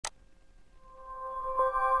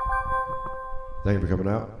Thank you for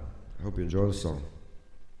coming out. I hope you enjoy the song.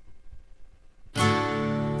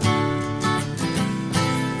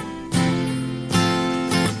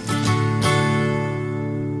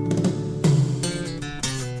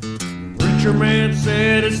 Preacher man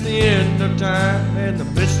said it's the end of time, and the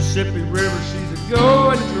Mississippi River, she's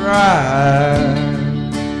a-going dry.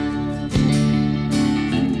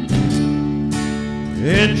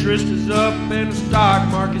 Interest is up and the stock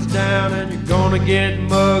market's down, and you're gonna get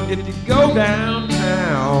mugged if you go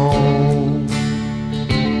downtown.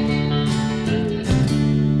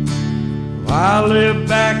 Well, I live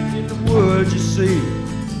back in the woods, you see,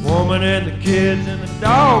 the woman and the kids and the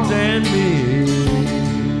dogs and me.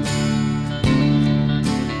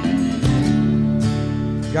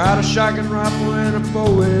 Got a shotgun rifle and a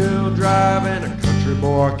four-wheel drive, and a country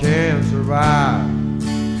boy can survive.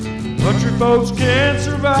 Country folks can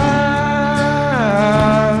survive.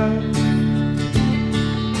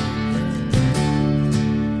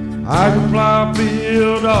 I can plow a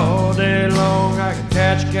field all day long. I can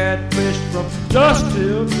catch catfish from dusk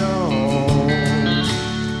till dawn.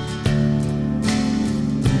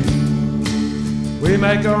 We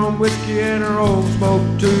make our own whiskey and our own smoke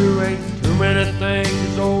too. Ain't too many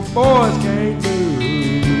things old boys can't do.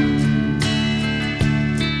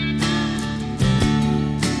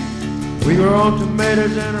 We grow on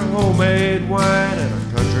tomatoes and our homemade wine, and a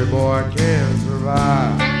country boy can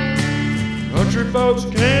survive. Country folks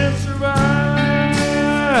can survive.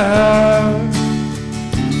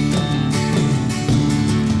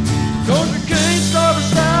 'Cause you can't starve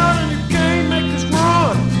us out and you can't make us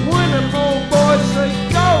run. When them old boys say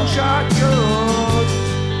go shotgun,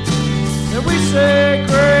 and we say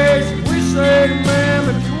grace, we say ma'am,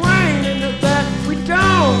 if you ain't into that, we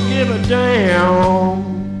don't give a damn.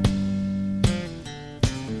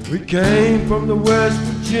 We came from the West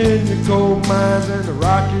Virginia coal mines and the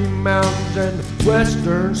Rocky Mountains and the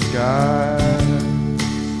western sky.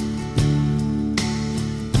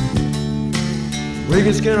 We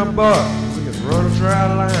can skin a buck, we can run a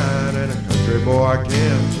trout line, and a country boy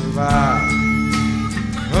can survive.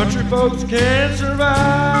 Country folks can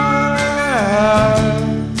survive.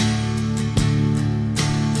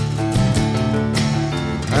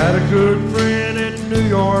 Had a good friend in New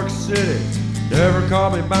York City, never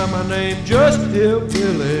called me by my name, just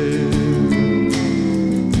Hillbilly.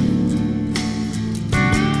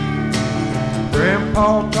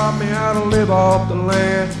 Grandpa taught me how to live off the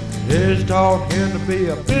land. His taught him to be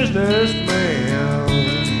a businessman.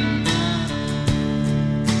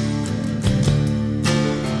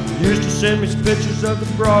 He used to send me pictures of the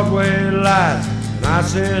Broadway lights, and I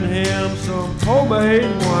sent him some homemade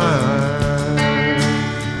wine.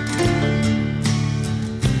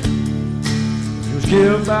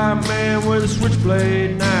 Killed by a man with a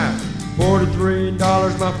switchblade knife.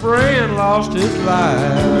 $43, my friend lost his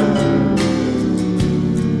life.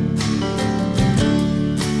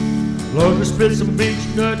 Love to spit some beach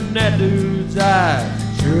nut in that dude's eye.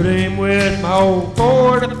 Shoot him with my old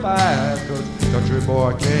 45, 'cause country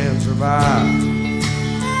boy can survive.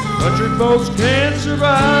 Country folks can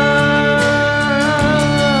survive.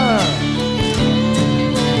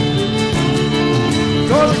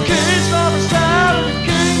 'Cause you can't stop us out and you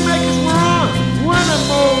can't make us run. When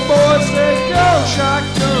them old boys say go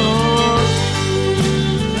shotgun,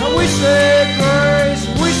 now we say grace,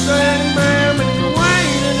 we say ma'am, and you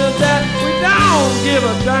ain't into that, we don't give a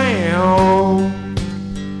damn.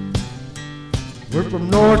 We're from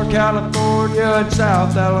North California and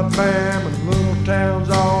South Alabama, and little towns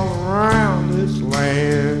all around this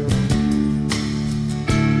land.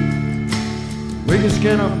 We can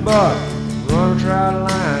skin a buck, run a trout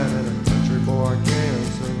line, and a country boy can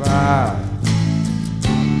survive.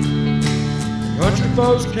 Country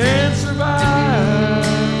folks can survive.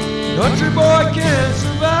 Country boy can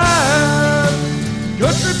survive.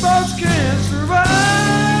 Country folks can survive.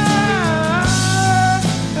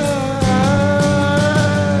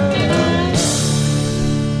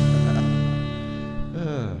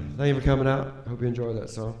 Thank you for coming out. Hope you enjoyed that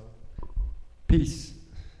song. Peace.